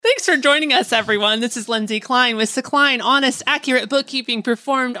Thanks for joining us, everyone. This is Lindsay Klein with Secline, honest, accurate bookkeeping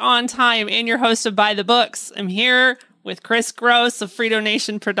performed on time, and your host of By the Books. I'm here with Chris Gross of Frito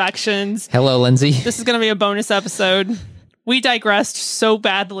Nation Productions. Hello, Lindsay. This is going to be a bonus episode. We digressed so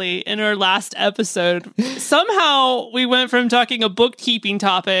badly in our last episode. Somehow we went from talking a bookkeeping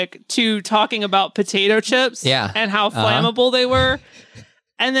topic to talking about potato chips and how flammable they were.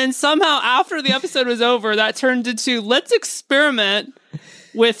 And then somehow after the episode was over, that turned into let's experiment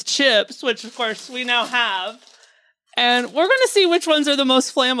with chips, which of course we now have. And we're going to see which ones are the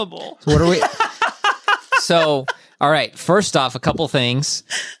most flammable. What are we? So, all right. First off, a couple things.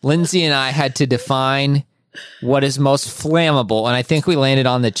 Lindsay and I had to define what is most flammable, and I think we landed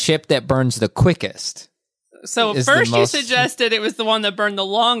on the chip that burns the quickest. So first you suggested it was the one that burned the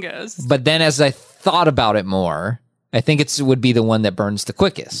longest. But then as I thought about it more, I think it would be the one that burns the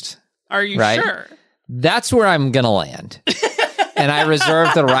quickest. Are you sure? That's where I'm going to land. And I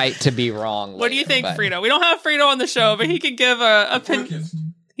reserve the right to be wrong. What do you think, Frito? We don't have Frito on the show, but he could give a opinion.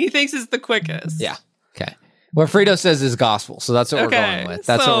 He thinks it's the quickest. Yeah. Okay. What Frito says is gospel, so that's what we're going with.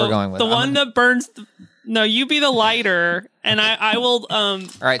 That's what we're going with. The one that burns... No, you be the lighter, and I will. All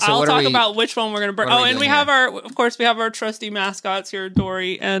right, so I'll talk about which one we're going to burn. Oh, and we have of course, we have our trusty mascots here,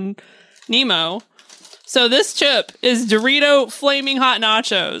 Dory and Nemo. So this chip is Dorito Flaming Hot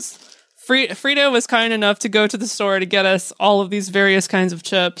Nachos. Frito was kind enough to go to the store to get us all of these various kinds of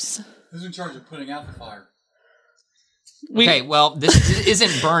chips. Who's in charge of putting out the fire? Okay, well, this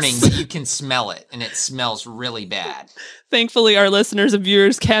isn't burning, but you can smell it, and it smells really bad. Thankfully, our listeners and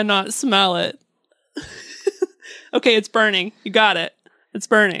viewers cannot smell it. Okay, it's burning. You got it. It's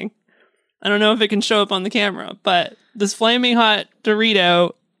burning. I don't know if it can show up on the camera, but this flaming hot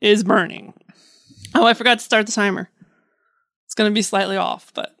Dorito is burning. Oh, I forgot to start the timer. It's going to be slightly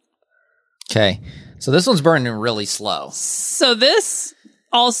off, but... Okay, so this one's burning really slow. So this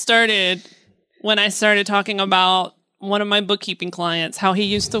all started when I started talking about one of my bookkeeping clients, how he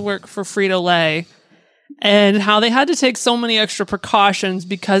used to work for Frito-Lay, and how they had to take so many extra precautions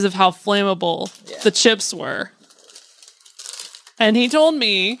because of how flammable the chips were. And he told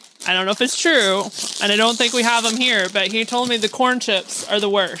me, I don't know if it's true, and I don't think we have them here, but he told me the corn chips are the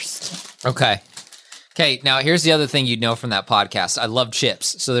worst. Okay, now here's the other thing you'd know from that podcast. I love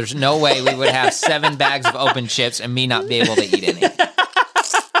chips, so there's no way we would have 7 bags of open chips and me not be able to eat any.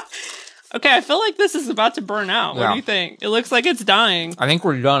 Okay, I feel like this is about to burn out. What do you think? It looks like it's dying. I think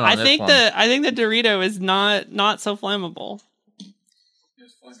we're done on this one. I think the Dorito is not so flammable.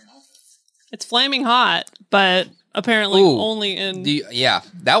 It's flaming hot, but apparently only in...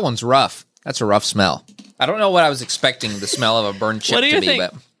 that one's rough. That's a rough smell. I don't know what I was expecting the smell of a burned chip to be,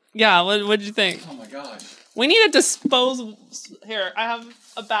 but... Yeah, what did you think? Oh my gosh. We need a disposable... Here, I have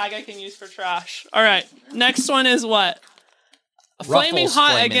a bag I can use for trash. All right, next one is what? Flaming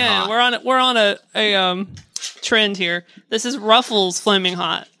hot again. Hot. We're on a trend here. This is Ruffles Flaming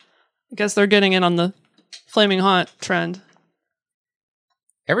Hot. I guess they're getting in on the flaming hot trend.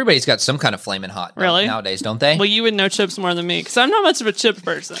 Everybody's got some kind of flaming hot nowadays, don't they? Well, you would know chips more than me because I'm not much of a chip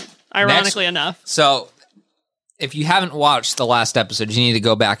person, ironically enough. So, if you haven't watched the last episode, you need to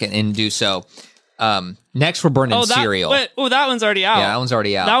go back and do so. Next, we're burning cereal. That one's already out. Yeah, that one's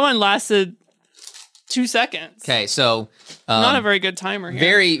already out. That one lasted 2 seconds. Okay, so... not a very good timer here.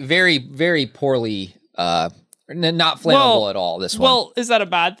 Very, very, very poorly... not flammable at all, this one. Well, is that a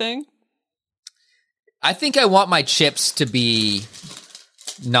bad thing? I think I want my chips to be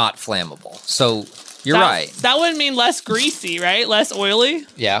not flammable. So, you're right. That would mean less greasy, right? Less oily?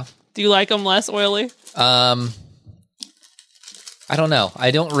 Yeah. Do you like them less oily? I don't know.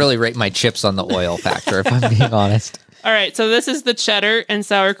 I don't really rate my chips on the oil factor, if I'm being honest. All right, so this is the cheddar and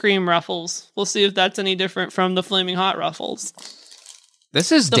sour cream Ruffles. We'll see if that's any different from the Flaming Hot Ruffles.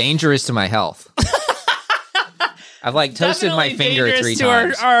 This is dangerous to my health. I've toasted my finger 3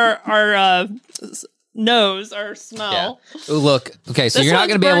 times. To our nose, our smell. Yeah. Ooh, look. Okay, so you're not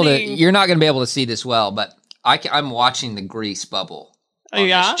going to be able to see this well, but I'm watching the grease bubble on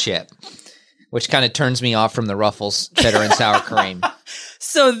this chip, which kind of turns me off from the Ruffles cheddar and sour cream.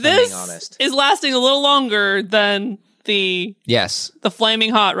 So this is lasting a little longer than the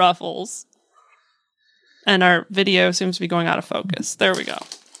Flaming Hot Ruffles. And our video seems to be going out of focus. There we go.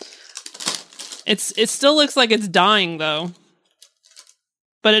 It still looks like it's dying though.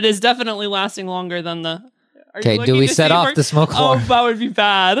 But it is definitely lasting longer than the... Okay, do we set off the smoke alarm? Oh, that would be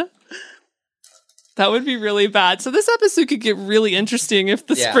bad. That would be really bad. So this episode could get really interesting if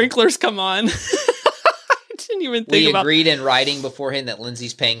the sprinklers come on. I didn't even think about... We agreed in writing beforehand that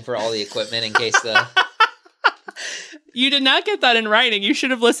Lindsay's paying for all the equipment in case the... You did not get that in writing. You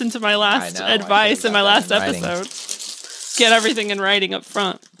should have listened to my last advice in my last episode. Get everything in writing up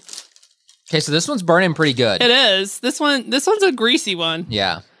front. Okay, so this one's burning pretty good. It is. This one's a greasy one.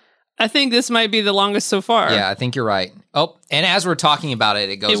 Yeah. I think this might be the longest so far. Yeah, I think you're right. Oh, and as we're talking about it,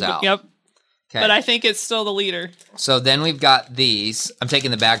 it goes out. Yep. Okay. But I think it's still the leader. So then we've got these. I'm taking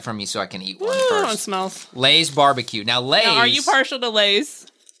the bag from you so I can eat one Ooh, first. it smells. Lay's barbecue. Now, Lay's... Now, are you partial to Lay's?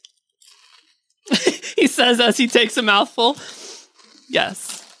 He says as he takes a mouthful.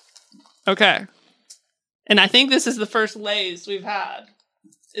 Yes. Okay. And I think this is the first Lay's we've had.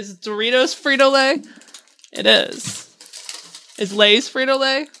 Is it Doritos Frito-Lay? It is. Is Lay's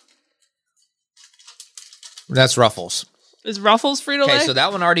Frito-Lay? That's Ruffles. Is Ruffles Frito-Lay? Okay, so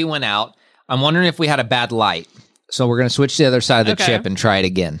that one already went out. I'm wondering if we had a bad light. So we're going to switch to the other side of the chip and try it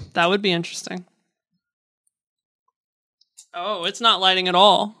again. That would be interesting. Oh, it's not lighting at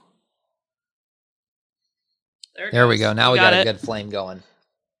all. There we go. Now we got a good flame going.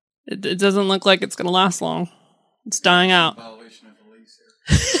 It doesn't look like it's going to last long. It's dying out. Violation of the lease here.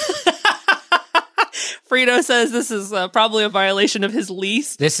 Frito says this is probably a violation of his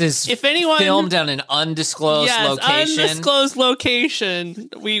lease. This is if anyone filmed on an undisclosed location. Undisclosed location.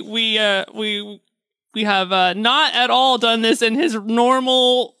 We have not at all done this in his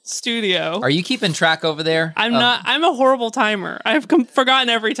normal studio. Are you keeping track over there? I'm not. I'm a horrible timer. I've forgotten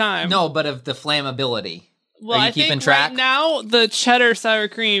every time. No, but of the flammability. Well, Are you keeping track? Right now, the cheddar sour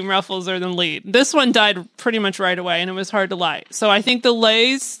cream Ruffles are the lead. This one died pretty much right away, and it was hard to light. So I think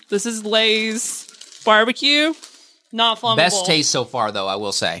this is Lay's barbecue, not flammable. Best taste so far, though, I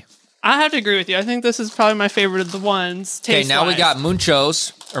will say. I have to agree with you. I think this is probably my favorite of the ones. Okay, now we got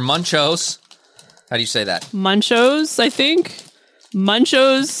Munchos. How do you say that? Munchos, I think.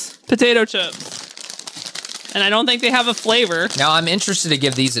 Munchos potato chips. And I don't think they have a flavor. Now, I'm interested to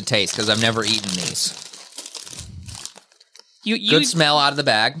give these a taste because I've never eaten these. Good smell out of the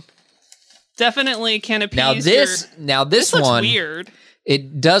bag. Definitely can appease this looks one, weird.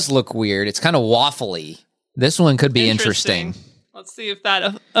 It does look weird. It's kind of waffly. This one could be interesting. Let's see if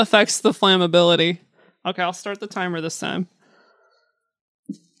that affects the flammability. Okay, I'll start the timer this time.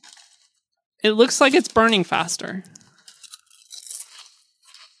 It looks like it's burning faster.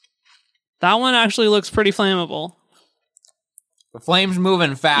 That one actually looks pretty flammable. The flame's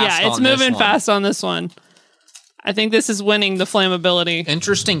moving fast. Yeah, it's moving fast on this one. I think this is winning the flammability.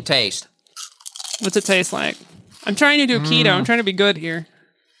 Interesting taste. What's it taste like? I'm trying to do keto. I'm trying to be good here.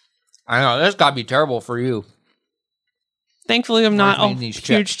 I know. That's got to be terrible for you. Thankfully, I'm not a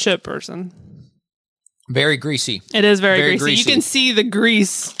huge chip person. Very greasy. It is very greasy. You can see the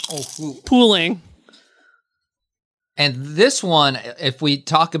grease pooling. And this one, if we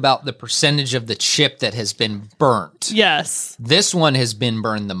talk about the percentage of the chip that has been burnt. Yes. This one has been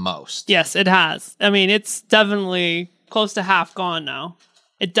burned the most. Yes, it has. I mean, it's definitely close to half gone now.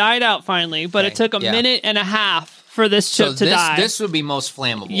 It died out finally, but it took a minute and a half for this chip to die. This would be most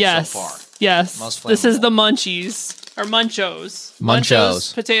flammable so far. Yes. Most flammable. This is the Munchies, or Munchos.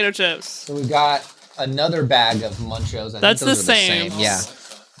 Munchos potato chips. So we got another bag of Munchos. That's the same. Yeah.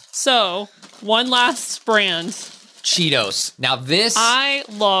 So, one last brand. Cheetos. Now this... I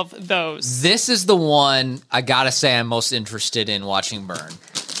love those. This is the one I gotta say I'm most interested in watching burn.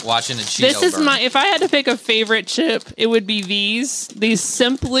 Watching a Cheeto This is burn. if I had to pick a favorite chip, it would be these. These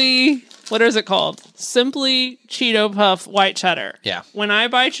Simply... What is it called? Simply Cheeto Puff White Cheddar. Yeah. When I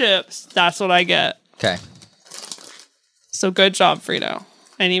buy chips, that's what I get. Okay. So good job, Frito.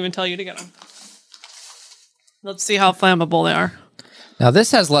 I didn't even tell you to get them. Let's see how flammable they are. Now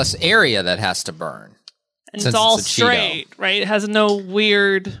this has less area that has to burn. And it's all straight, right? It has no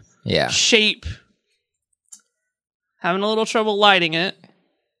weird shape. Having a little trouble lighting it.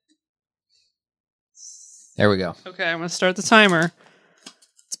 There we go. Okay, I'm going to start the timer.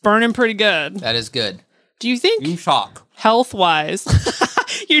 It's burning pretty good. That is good. Do you think... You talk. Health-wise...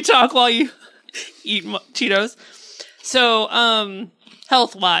 you talk while you eat Cheetos. So,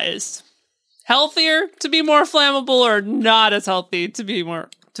 health-wise... Healthier to be more flammable or not as healthy to be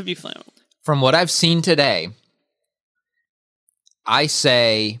flammable? From what I've seen today, I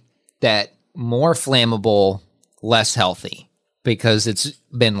say that more flammable, less healthy, because it's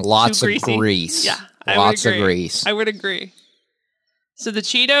been lots of grease. Yeah, lots of grease. I would agree. So the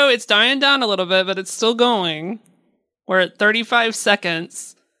Cheeto, it's dying down a little bit, but it's still going. We're at 35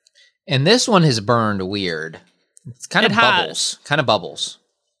 seconds. And this one has burned weird. It's kind of bubbles. Kind of bubbles.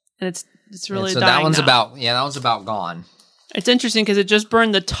 And it's really so dying that one's now. that one's about gone. It's interesting because it just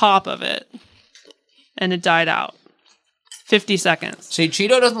burned the top of it. And it died out. 50 seconds. See,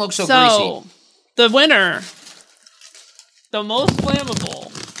 Cheeto doesn't look so greasy. The winner, the most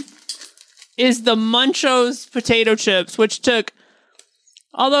flammable, is the Munchos potato chips, which took,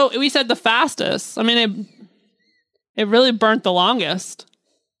 although we said the fastest, I mean, it really burnt the longest.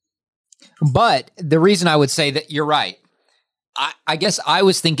 But the reason I would say that you're right, I guess I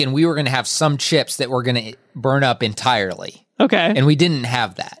was thinking we were going to have some chips that were going to burn up entirely. Okay. And we didn't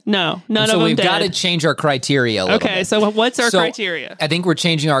have that. No, none of so them we've did. got to change our criteria a little bit. So what's our criteria? I think we're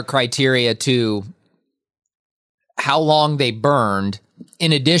changing our criteria to how long they burned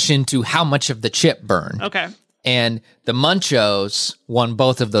in addition to how much of the chip burned. Okay. And the Munchos won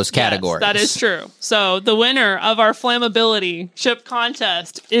both of those categories. Yes, that is true. So the winner of our flammability chip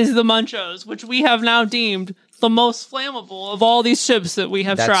contest is the Munchos, which we have now deemed the most flammable of all these chips that we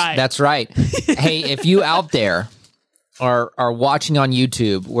have tried. That's right. Hey, if you out there are watching on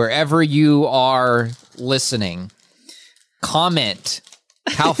YouTube, wherever you are listening, comment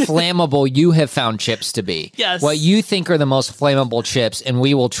how flammable you have found chips to be. Yes. What you think are the most flammable chips, and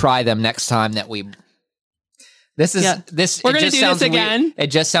we will try them next time that we... We're going to do this again. Weird. It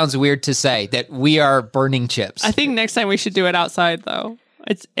just sounds weird to say that we are burning chips. I think next time we should do it outside, though.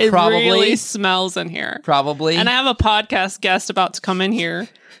 It really smells in here. Probably. And I have a podcast guest about to come in here.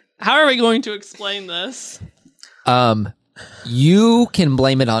 How are we going to explain this? You can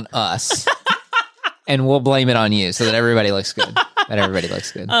blame it on us, and we'll blame it on you so that everybody looks good.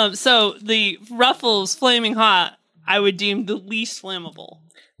 So the Ruffles Flaming Hot, I would deem the least flammable.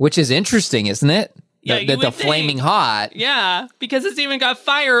 Which is interesting, isn't it? Yeah, the Flaming Hot. Yeah, because it's even got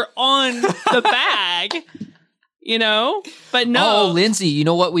fire on the bag. You know, but no. Oh, Lindsay, you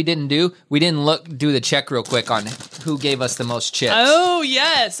know what we didn't do? We didn't do the check real quick on who gave us the most chips. Oh,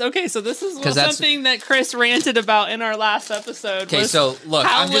 yes. Okay, so this is something that Chris ranted about in our last episode. Okay, so look,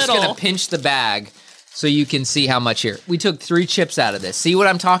 I'm just going to pinch the bag so you can see how much here. We took 3 chips out of this. See what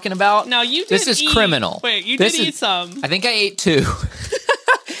I'm talking about? Now, you did This is criminal. Wait, you did eat some. I think I ate 2,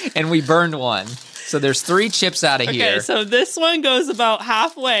 and we burned 1. So there's 3 chips out of here. Okay, so this one goes about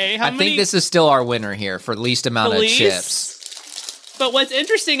halfway. I think this is still our winner here for least amount of chips. But what's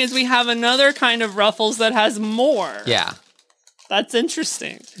interesting is we have another kind of Ruffles that has more. Yeah. That's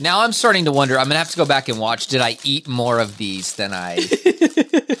interesting. Now I'm starting to wonder, I'm going to have to go back and watch, did I eat more of these than I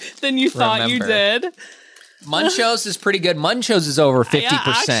than you thought you did? Munchos is pretty good. Munchos is over 50%. Yeah,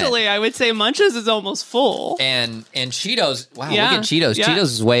 actually, I would say Munchos is almost full. And Cheetos, wow, look at Cheetos. Yeah. Cheetos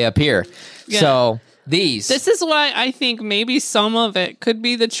is way up here. Yeah. So these. This is why I think maybe some of it could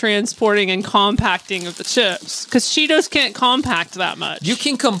be the transporting and compacting of the chips. Because Cheetos can't compact that much. You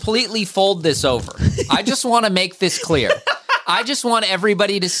can completely fold this over. I just want to make this clear. I just want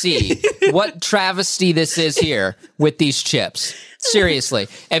everybody to see what travesty this is here with these chips. Seriously,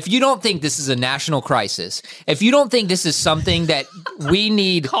 if you don't think this is a national crisis, if you don't think this is something that we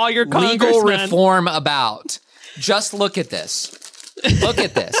need legal reform about, just look at this. Look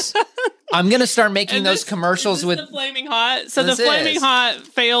at this. I'm going to start making those commercials with the Flaming Hot. So the Flaming Hot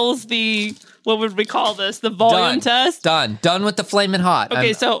fails the, what would we call this? The volume test? Done with the Flaming Hot.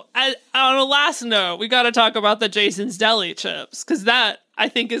 Okay, so on a last note, we got to talk about the Jason's Deli chips, because that, I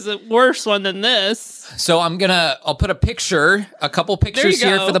think, is a worse one than this. So I'll put a couple pictures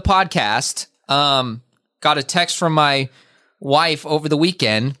here for the podcast. Got a text from my wife over the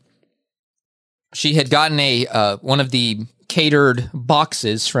weekend. She had gotten one of the catered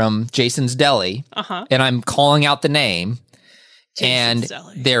boxes from Jason's Deli, and I'm calling out the name. Jason's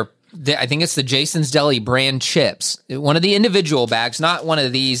Deli. They're I think it's the Jason's Deli brand chips. One of the individual bags, not one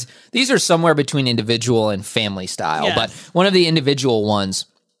of these. These are somewhere between individual and family style, but one of the individual ones.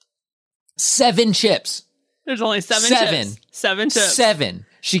 7 chips. There's only 7 chips. 7 chips. 7.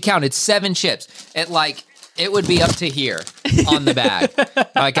 She counted 7 chips. It would be up to here on the bag.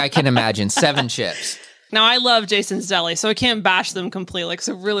 Like I can imagine 7 chips. Now, I love Jason's Deli, so I can't bash them completely because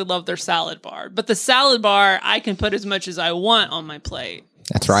I really love their salad bar. But the salad bar, I can put as much as I want on my plate.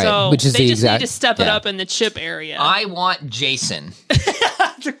 That's right. So which is they just need to step it up in the chip area. I want Jason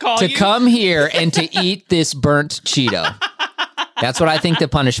to come here and to eat this burnt Cheeto. That's what I think the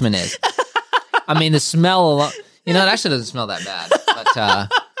punishment is. I mean, the smell alone, it actually doesn't smell that bad, but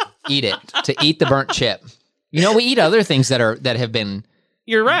eat it, to eat the burnt chip. We eat other things that have been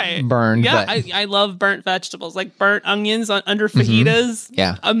You're right. burned. Yeah, but I love burnt vegetables, like burnt onions under fajitas.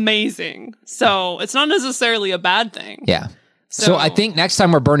 Yeah. Amazing. So it's not necessarily a bad thing. Yeah. So I think next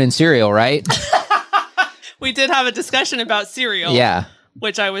time we're burning cereal, right? We did have a discussion about cereal. Yeah.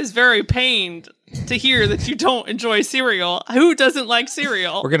 Which I was very pained to hear that you don't enjoy cereal. Who doesn't like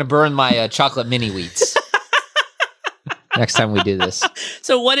cereal? We're going to burn my chocolate mini wheats next time we do this.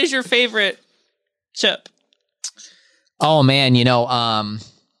 So what is your favorite chip? Oh man, I'm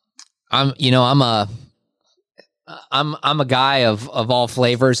a guy of all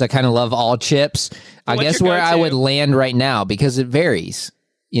flavors. I kind of love all chips. I guess where I would land right now, because it varies,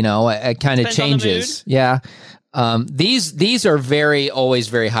 it kind of changes. Yeah. These are always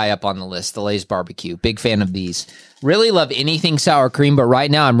very high up on the list. The Lay's barbecue, big fan of these. Really love anything sour cream, but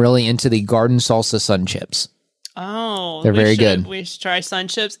right now I'm really into the garden salsa sun chips. Oh, they're very good. We should try sun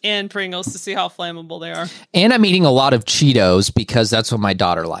chips and Pringles to see how flammable they are. And I'm eating a lot of Cheetos because that's what my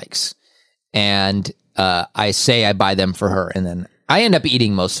daughter likes. And I say I buy them for her, and then I end up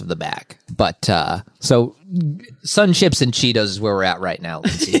eating most of the bag. But so sun chips and Cheetos is where we're at right now,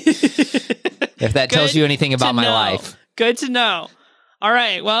 Lindsay. If that tells you anything about my life. Good to know. All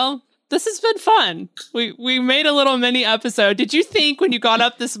right. Well, this has been fun. We made a little mini episode. Did you think when you got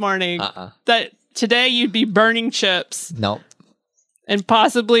up this morning that today you'd be burning chips? Nope. And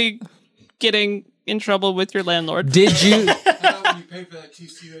possibly getting in trouble with your landlord? Did you? How about when you pay for that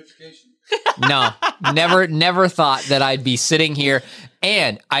TCU education? No, never thought that I'd be sitting here.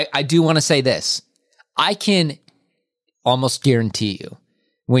 And I do want to say this. I can almost guarantee you,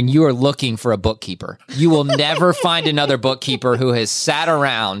 when you are looking for a bookkeeper, you will never find another bookkeeper who has sat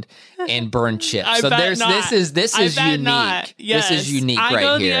around and burned chips. This is unique. Yes. This is unique I right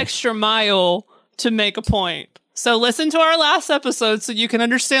go here. the extra mile to make a point. So listen to our last episode so you can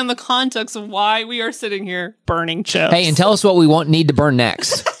understand the context of why we are sitting here burning chips. Hey, and tell us what we won't need to burn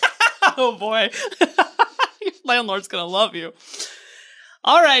next. Oh boy. Your landlord's gonna love you.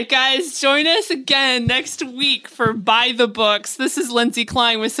 All right, guys, join us again next week for Buy the Books. This is Lindsay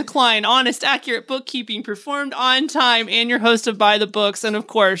Klein with Klein, honest, accurate bookkeeping performed on time, and your host of Buy the Books, and of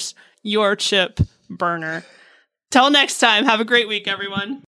course, your chip burner. Till next time, have a great week, everyone.